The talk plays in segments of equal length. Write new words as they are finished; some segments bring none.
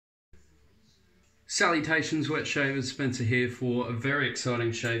Salutations, wet shavers. Spencer here for a very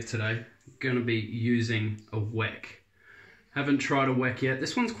exciting shave today. Going to be using a Weck. Haven't tried a Weck yet.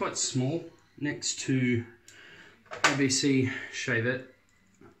 This one's quite small next to ABC Shavette.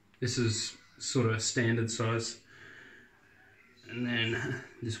 This is sort of a standard size. And then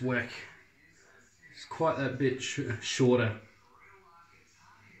this Weck is quite that bit shorter.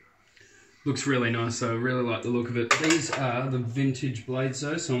 Looks really nice, so I really like the look of it. These are the vintage blades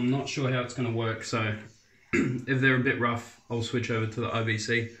though, so I'm not sure how it's going to work. So if they're a bit rough, I'll switch over to the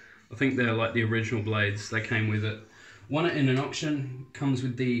IBC. I think they're like the original blades, they came with it. Won it in an auction, comes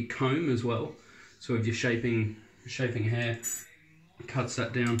with the comb as well. So if you're shaping hair, it cuts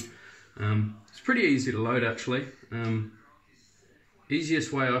that down. It's pretty easy to load actually.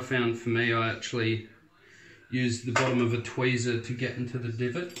 Easiest way I found for me, I actually used the bottom of a tweezer to get into the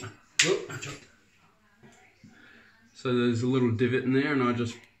divot. Oh, I dropped it. So there's a little divot in there and I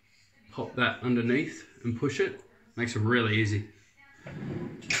just pop that underneath and push it. Makes it really easy.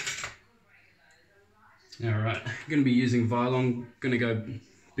 Alright, going to be using Vylon. Going to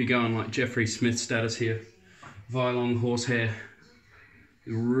be going like Jeffrey Smith status here. Vylon horsehair.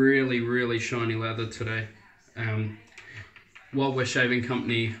 Really shiny leather today. Wild West Shaving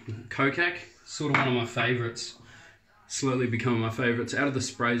Company Kokak, sort of one of my favourites. Slowly becoming my favourites. Out of the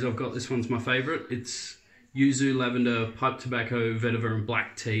sprays I've got, this one's my favourite. It's yuzu, lavender, pipe tobacco, vetiver and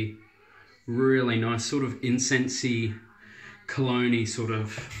black tea. Really nice, sort of incensey, cologne-y sort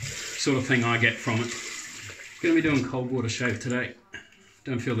of thing I get from it. Gonna be doing cold water shave today.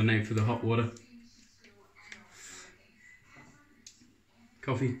 Don't feel the need for the hot water.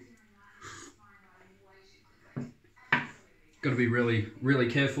 Coffee. Gotta be really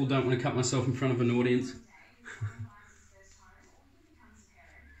careful. Don't want to cut myself in front of an audience.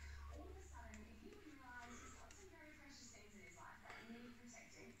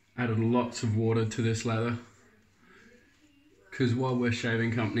 Added lots of water to this lather because Wild West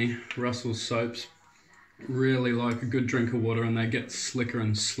Shaving Company, Russell's soaps, really like a good drink of water and they get slicker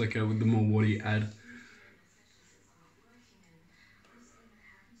and slicker with the more water you add.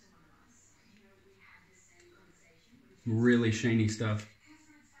 Really sheeny stuff.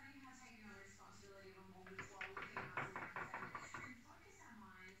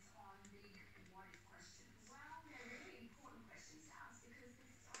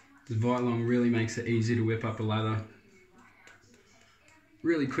 The Vylon really makes it easy to whip up a lather.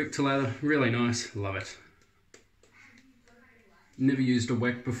 Really quick to lather, really nice, love it. Never used a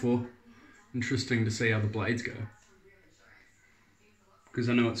Weck before. Interesting to see how the blades go. Because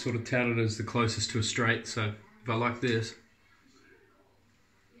I know it's sort of touted as the closest to a straight, so if I like this.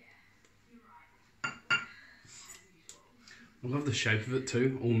 I love the shape of it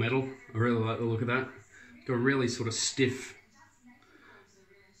too, all metal. I really like the look of that. Got a really sort of stiff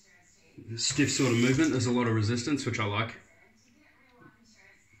sort of movement. There's a lot of resistance, which I like.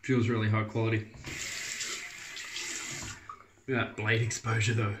 Feels really high quality. Look at that blade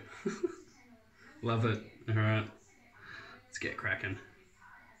exposure though. Love it. Alright, let's get cracking.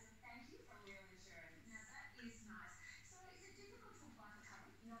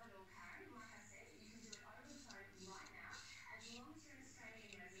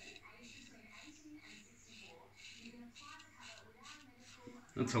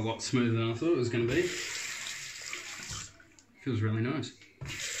 That's a lot smoother than I thought it was going to be. Feels really nice.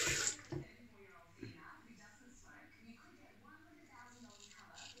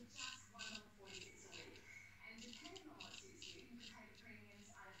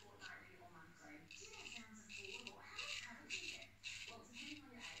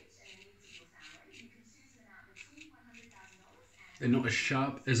 They're not as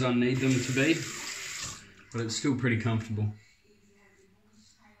sharp as I need them to be, but it's still pretty comfortable.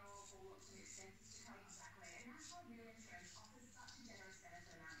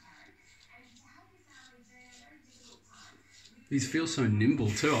 These feel so nimble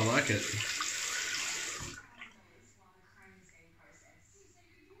too, I like it.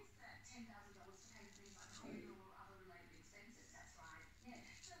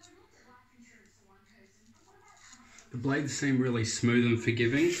 The blades seem really smooth and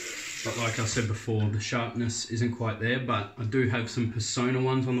forgiving, but like I said before, the sharpness isn't quite there, but I do have some Persona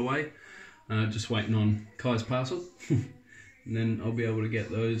ones on the way. Just waiting on Kai's parcel, and then I'll be able to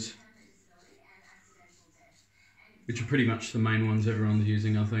get those, which are pretty much the main ones everyone's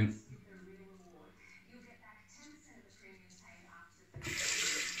using, I think.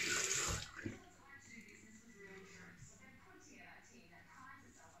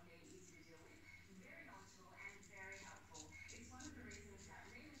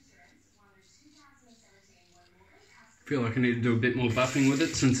 Feel like I need to do a bit more buffing with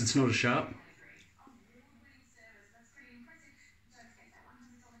it since it's not as sharp.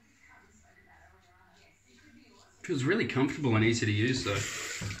 Feels really comfortable and easy to use though.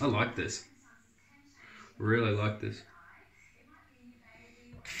 I like this. Really like this.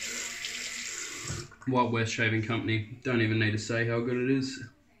 Wild West Shaving Company. Don't even need to say how good it is.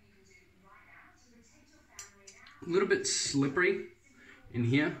 A little bit slippery in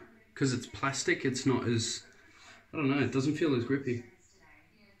here because it's plastic. It's not as, I don't know, it doesn't feel as grippy.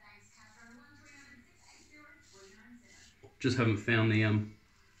 Just haven't found the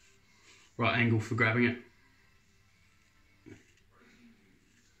right angle for grabbing it.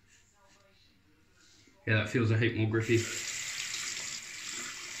 Yeah, that feels a heap more grippy.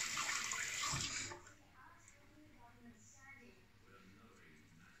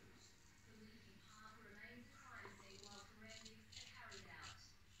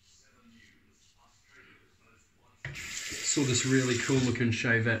 Saw this really cool looking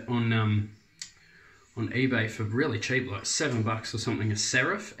Shavette on eBay for really cheap, like $7 or something. A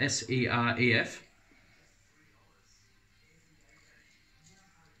Serif, S-E-R-E-F.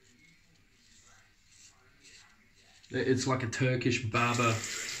 It's like a Turkish barber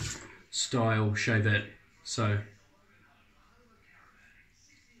style Shavette, so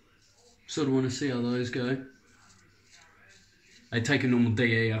sort of want to see how those go. They take a normal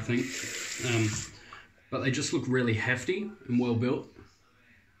DE, I think, but they just look really hefty and well built.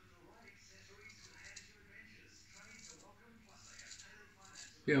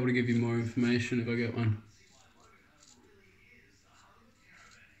 Be able to give you more information if I get one.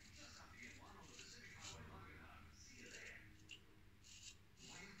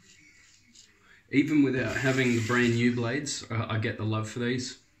 Even without having the brand new blades, I get the love for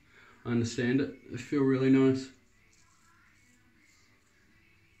these. I understand it. They feel really nice.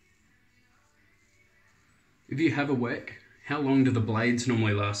 If you have a Weck, how long do the blades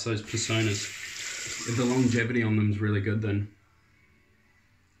normally last, those personas? If the longevity on them is really good, then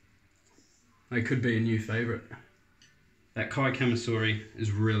they could be a new favourite. That Kai Kamisori is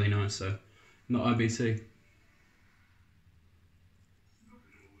really nice though, in the IBC.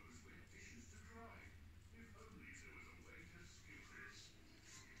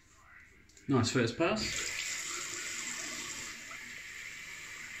 Nice first pass.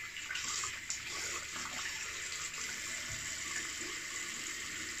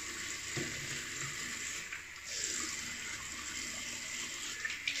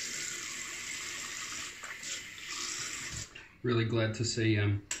 Really glad to see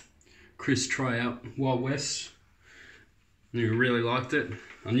Chris try out Wild West. He really liked it.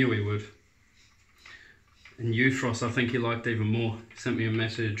 I knew he would. And Euphros, I think he liked even more. He sent me a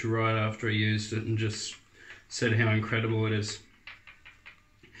message right after he used it and just said how incredible it is.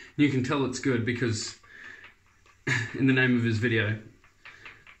 You can tell it's good because in the name of his video,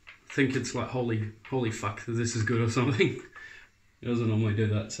 I think it's like holy fuck, this is good or something. He doesn't normally do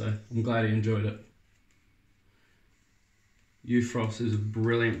that, so I'm glad he enjoyed it. Euphros is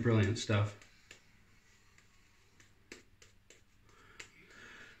brilliant, brilliant stuff.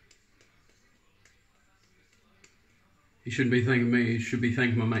 You shouldn't be thanking me, you should be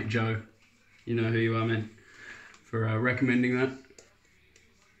thanking my mate Joe. You know who you are, man, for recommending that.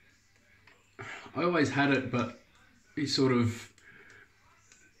 I always had it, but he sort of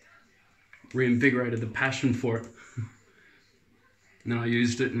reinvigorated the passion for it. And then I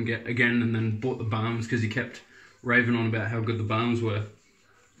used it and then bought the balms because he kept raving on about how good the balms were.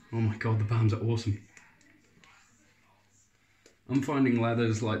 Oh my god, the balms are awesome. I'm finding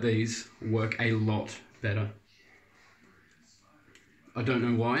lathers like these work a lot better. I don't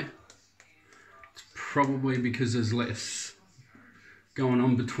know why. It's probably because there's less going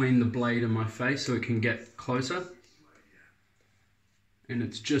on between the blade and my face so it can get closer. And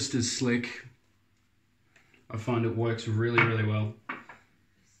it's just as slick. I find it works really, really well.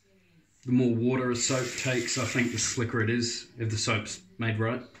 The more water a soap takes, I think the slicker it is, if the soap's made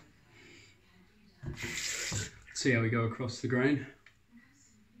right. Let's see how we go across the grain.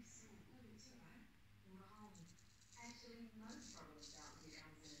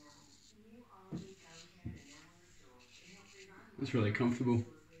 It's really comfortable.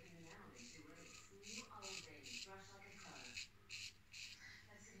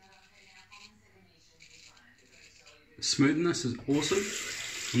 The smoothness is awesome.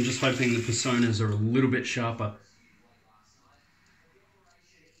 I'm just hoping the personas are a little bit sharper.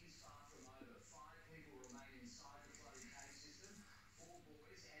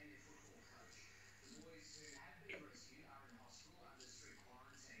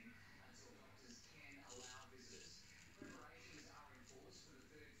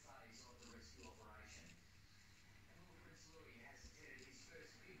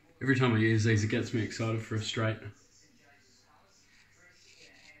 Every time I use these, it gets me excited for a straight.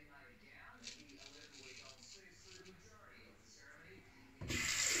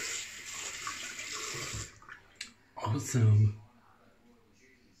 Awesome.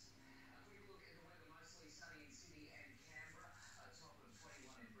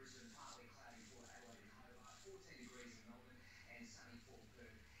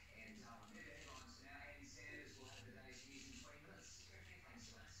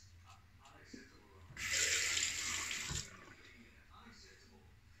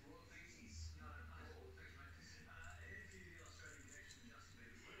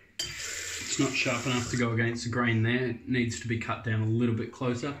 It's not sharp enough to go against the grain there. It needs to be cut down a little bit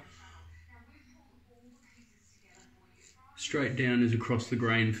closer. Straight down is across the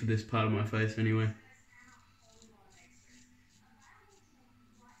grain for this part of my face anyway.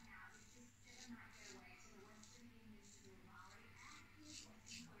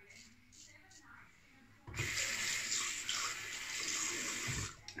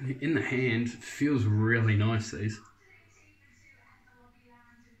 In the hand, it feels really nice, these.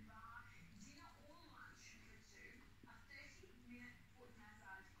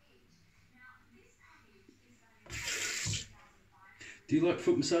 Do you like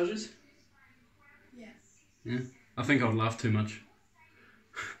foot massages? Yes. Yeah? I think I'd laugh too much.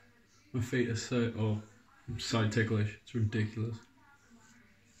 My feet are so ticklish. It's ridiculous.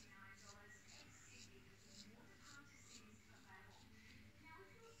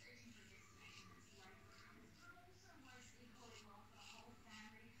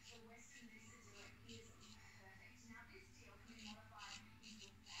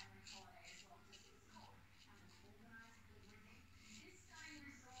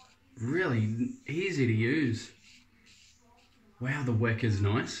 Really easy to use. Wow, the Weck is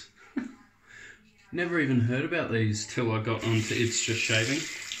nice. Never even heard about these till I got onto It's Just Shaving.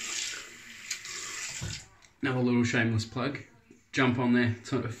 Now a little shameless plug. Jump on there,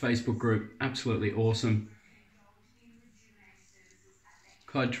 it's a Facebook group, absolutely awesome.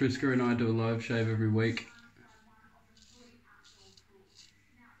 Kai Trisker and I do a live shave every week.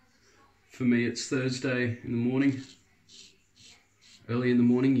 For me it's Thursday in the morning. Early in the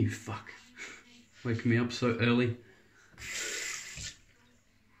morning, you fuck. Waking me up so early.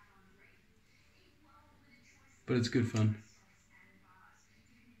 But it's good fun.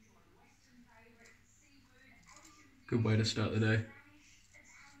 Good way to start the day.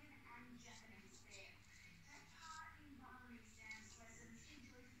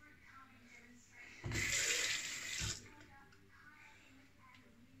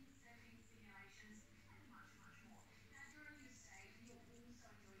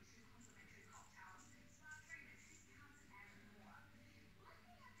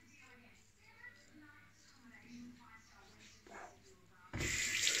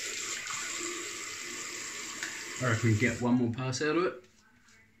 I reckon get one more pass out of it.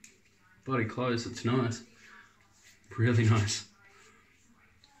 Bloody close, it's nice. Really nice.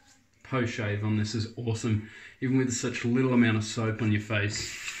 Post shave on this is awesome. Even with such little amount of soap on your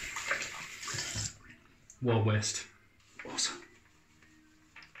face. Wild West. Awesome.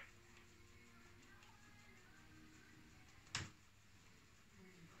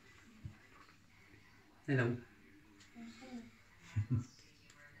 Hello.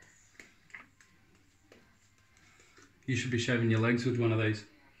 You should be shaving your legs with one of these.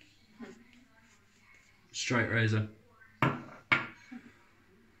 Straight razor.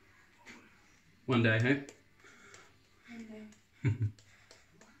 One day, hey? One day.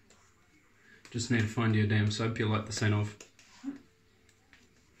 Just need to find you a damn soap you like the scent of.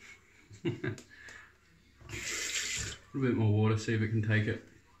 A little bit more water, see if it can take it.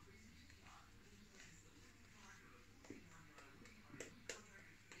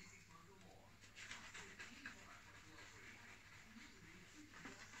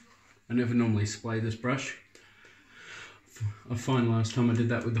 I never normally splay this brush. I find last time I did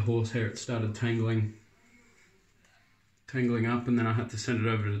that with the horsehair, it started tangling up, and then I had to send it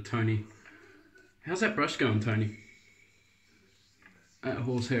over to Tony. How's that brush going, Tony? That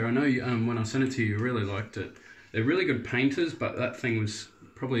horsehair, I know you, when I sent it to you, you really liked it. They're really good painters, but that thing was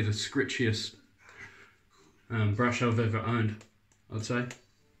probably the scritchiest brush I've ever owned, I'd say.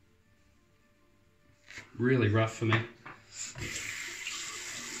 Really rough for me.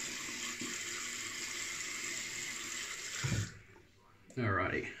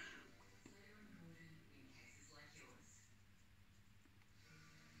 Alrighty.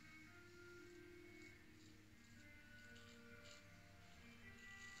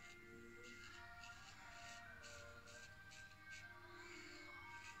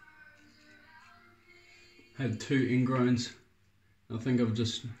 Had 2 ingrowns. I think I've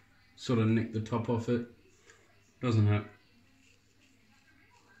just sort of nicked the top off it. Doesn't hurt.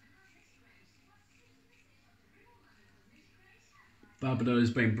 Barbado's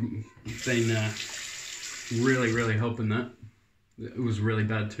been Really, really helping that. It was really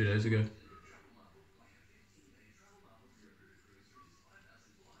bad 2 days ago.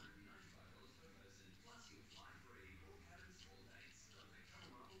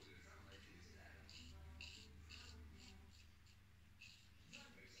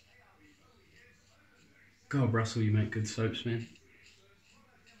 God, Russell, you make good soaps, man.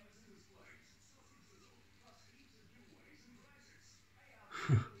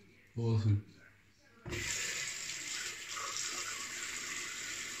 Awesome.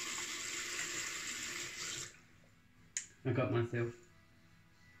 I got myself.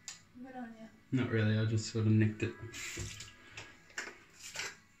 Good on you. Not really, I just sort of nicked it.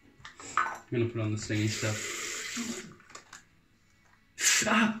 I'm gonna put on the stingy stuff.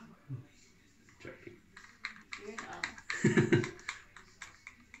 Ah! Joking. You're an ass.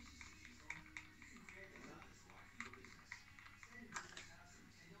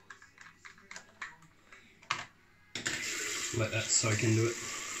 Let that soak into it.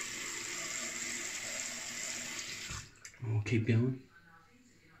 I'll keep going.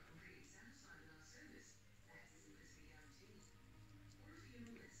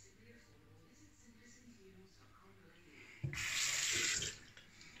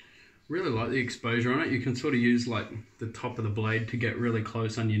 Really like the exposure on it. You can sort of use like the top of the blade to get really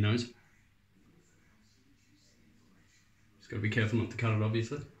close on your nose. Just got to be careful not to cut it,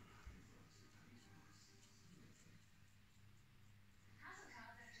 obviously.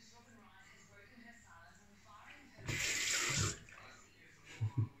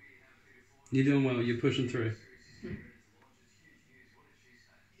 You're doing well, you're pushing through.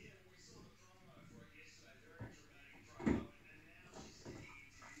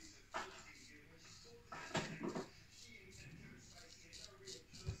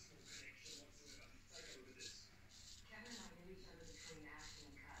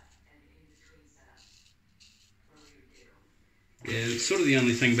 Yeah, it's sort of the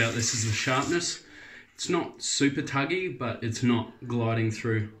only thing about this is the sharpness. It's not super tuggy, but it's not gliding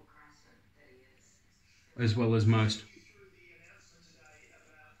through as well as most.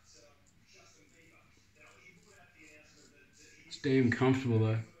 It's damn comfortable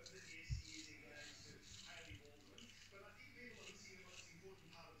though.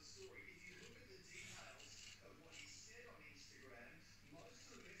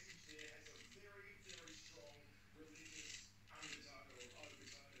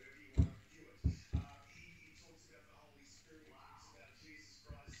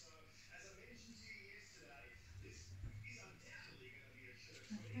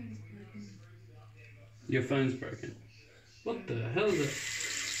 Your phone's broken. What the hell is it?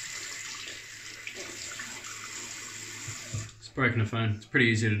 It's broken a phone. It's pretty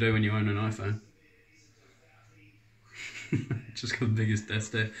easy to do when you own an iPhone. Just got the biggest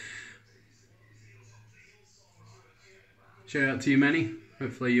desk there. Shout out to you, Manny.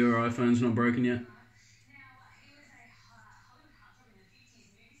 Hopefully your iPhone's not broken yet.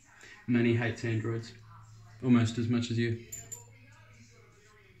 Manny hates Androids. Almost as much as you.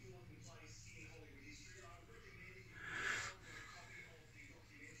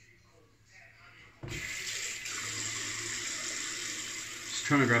 Just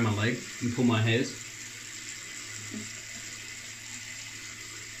trying to grab my leg and pull my hairs.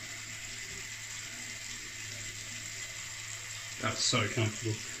 That's so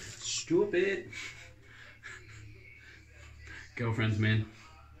comfortable. Stupid. Girlfriends, man.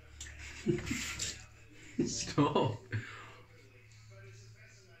 Stop.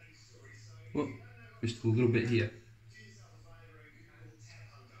 Well, just a little bit here.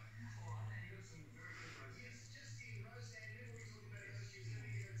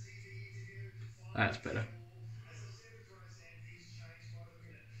 That's better.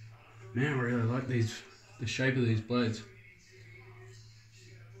 Man, I really like these, the shape of these blades.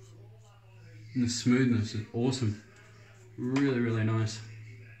 And the smoothness is awesome. Really, really nice.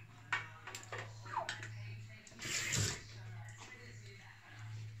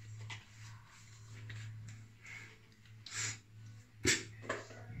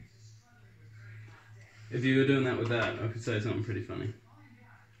 If you were doing that with that, I could say something pretty funny.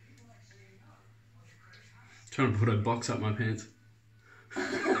 Trying to put a box up my pants.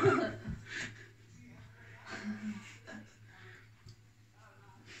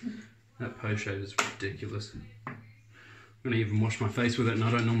 That post shave is ridiculous. I'm gonna even wash my face with it, and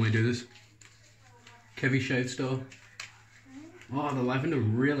I don't normally do this. Kevy shave style. Oh, the lavender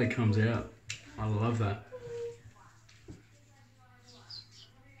really comes out. I love that.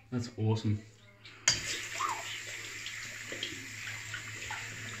 That's awesome.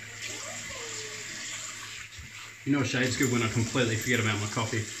 You know, a shave's good when I completely forget about my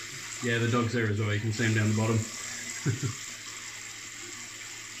coffee. Yeah, the dog's there as well. You can see him down the bottom.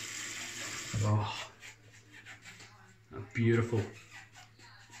 Oh, beautiful.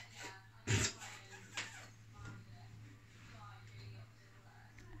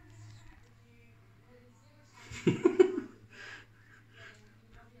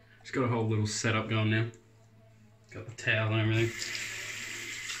 Just got a whole little setup going now. Got the towel and everything.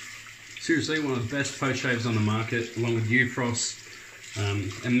 Seriously, one of the best post shaves on the market, along with Ufrost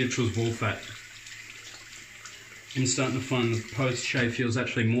and Mitchell's Wool Fat. I'm starting to find the post shave feels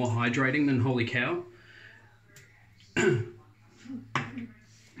actually more hydrating than Holy Cow.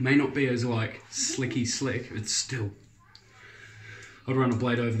 May not be as like slicky slick, it's still, I'd run a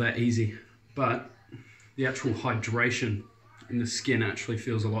blade over that easy, but the actual hydration in the skin actually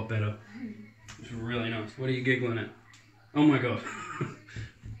feels a lot better. It's really nice. What are you giggling at? Oh my god.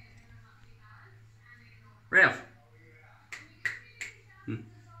 Ralph.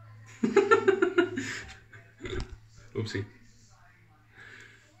 Oopsie.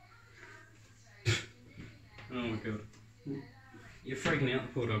 Oh my god. You're freaking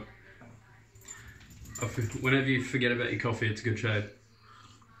out, poor dog. Whenever you forget about your coffee, it's a good shave.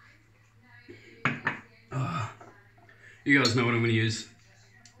 Oh, you guys know what I'm going to use.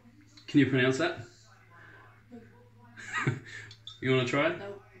 Can you pronounce that? You want to try it?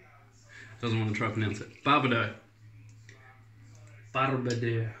 No. Doesn't want to try to pronounce it. Barbado.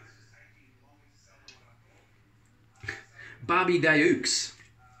 Barbado. Barbie Dayux.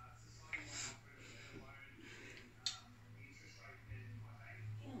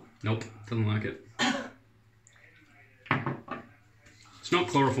 Nope, doesn't like it. It's not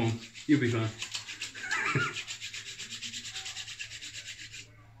chloroform. You'll be fine.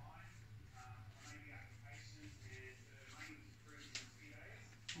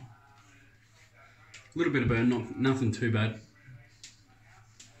 A little bit of burn, nothing too bad.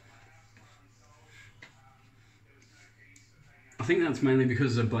 I think that's mainly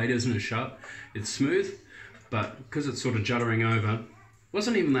because the blade isn't as sharp. It's smooth, but because it's sort of juddering over,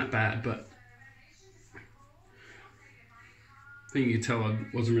 wasn't even that bad, but I think you could tell I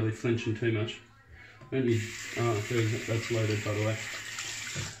wasn't really flinching too much. Maybe, that's loaded by the way.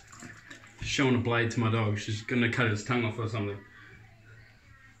 Showing a blade to my dog, she's gonna cut his tongue off or something.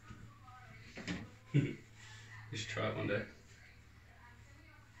 You should try it one day.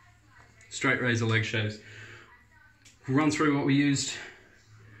 Straight razor leg shaves. We'll run through what we used.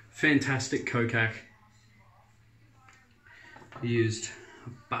 Fantastic Kodak. We used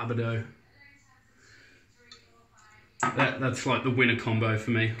Barbado. That's like the winner combo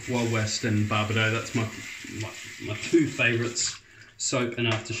for me. Wild West and Barbado. That's my two favourites. Soap and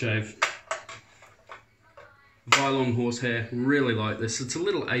aftershave. Vilong horsehair. Really like this. It's a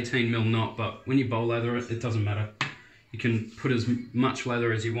little 18mm knot, but when you bowl lather it, it doesn't matter. You can put as much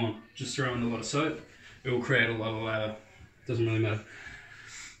lather as you want. Just throw in a lot of soap. It will create a lot of lather. Doesn't really matter.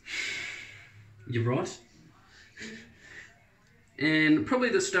 You're right. And probably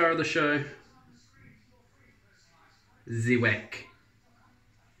the star of the show, the Weck.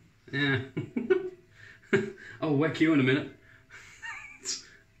 Yeah. I'll whack you in a minute.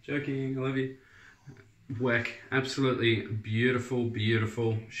 Joking, I love you. Weck, absolutely beautiful,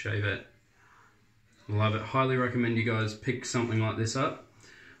 beautiful Shavette. Love it. Highly recommend you guys pick something like this up.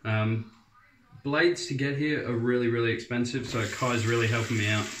 Blades to get here are really, really expensive, so Kai's really helping me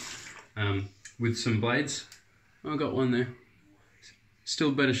out with some blades. I got one there.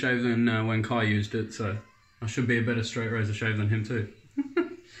 Still better shave than when Kai used it, so I should be a better straight razor shave than him too.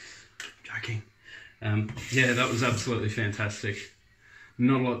 Joking. Yeah, that was absolutely fantastic.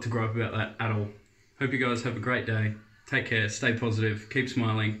 Not a lot to gripe about that at all. Hope you guys have a great day. Take care, stay positive, keep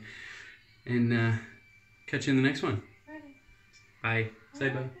smiling, and catch you in the next one. Bye. Say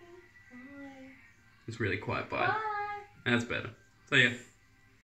bye. Bye. It's really quiet bye. Bye. That's better. See ya.